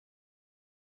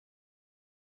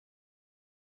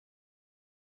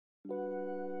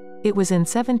It was in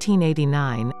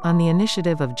 1789, on the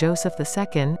initiative of Joseph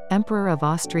II, Emperor of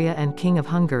Austria and King of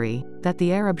Hungary, that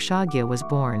the Arab Shagya was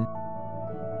born.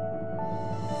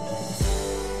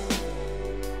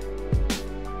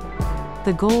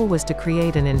 The goal was to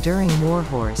create an enduring war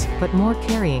horse, but more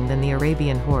carrying than the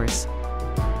Arabian horse.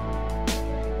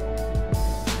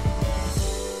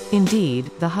 Indeed,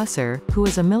 the hussar, who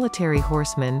is a military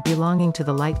horseman belonging to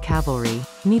the light cavalry,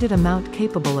 needed a mount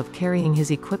capable of carrying his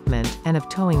equipment, and of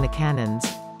towing the cannons.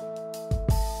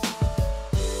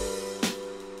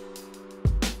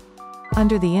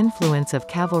 Under the influence of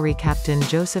cavalry captain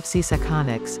Joseph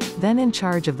Cisaconix, then in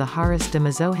charge of the Haras de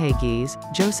Mazohagis,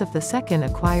 Joseph II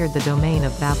acquired the domain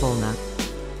of Babolna.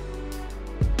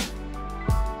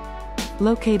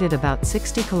 Located about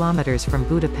 60 kilometers from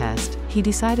Budapest, he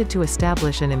decided to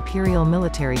establish an imperial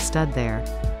military stud there.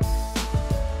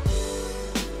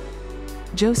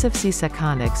 Joseph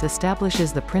Cisaconix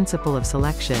establishes the principle of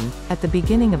selection, at the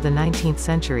beginning of the 19th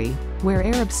century, where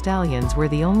Arab stallions were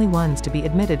the only ones to be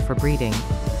admitted for breeding.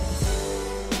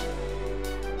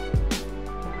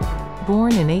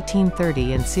 Born in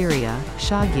 1830 in Syria,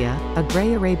 Shagya, a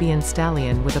grey Arabian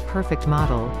stallion with a perfect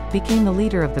model, became the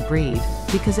leader of the breed,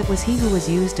 because it was he who was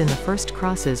used in the first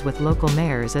crosses with local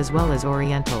mares as well as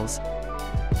orientals.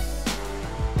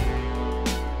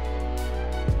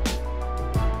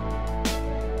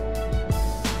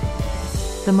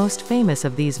 The most famous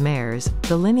of these mares,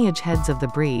 the lineage heads of the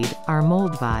breed, are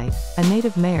Moldvai, a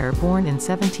native mare born in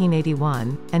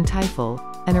 1781, and Teifel,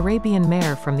 an Arabian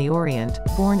mare from the Orient,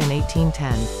 born in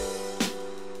 1810.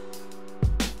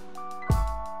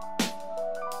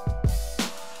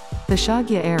 The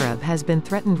Shagya Arab has been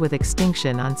threatened with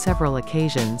extinction on several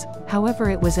occasions, however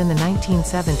it was in the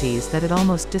 1970s that it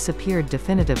almost disappeared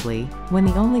definitively, when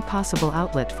the only possible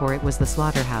outlet for it was the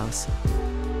slaughterhouse.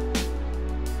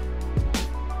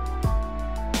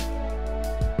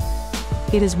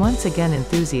 It is once again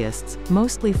enthusiasts,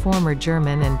 mostly former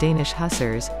German and Danish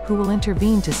hussars, who will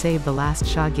intervene to save the last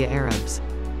Shagya Arabs.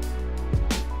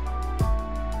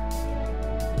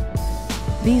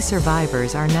 These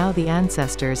survivors are now the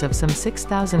ancestors of some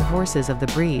 6,000 horses of the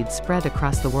breed spread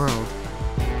across the world.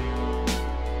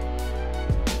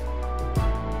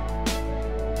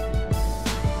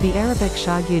 The Arabic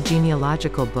Shagya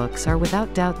genealogical books are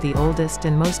without doubt the oldest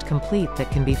and most complete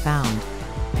that can be found.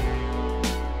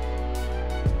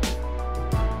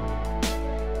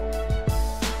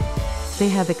 They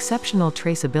have exceptional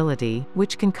traceability,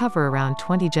 which can cover around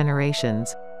 20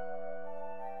 generations.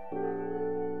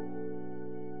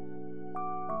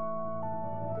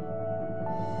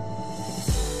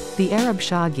 The Arab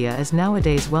Shagya is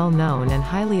nowadays well known and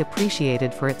highly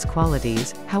appreciated for its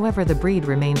qualities, however the breed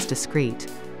remains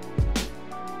discreet.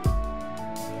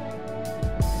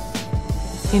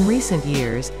 In recent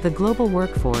years, the global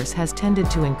workforce has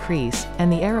tended to increase, and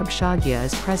the Arab Shagya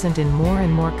is present in more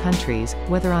and more countries,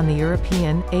 whether on the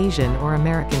European, Asian or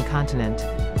American continent.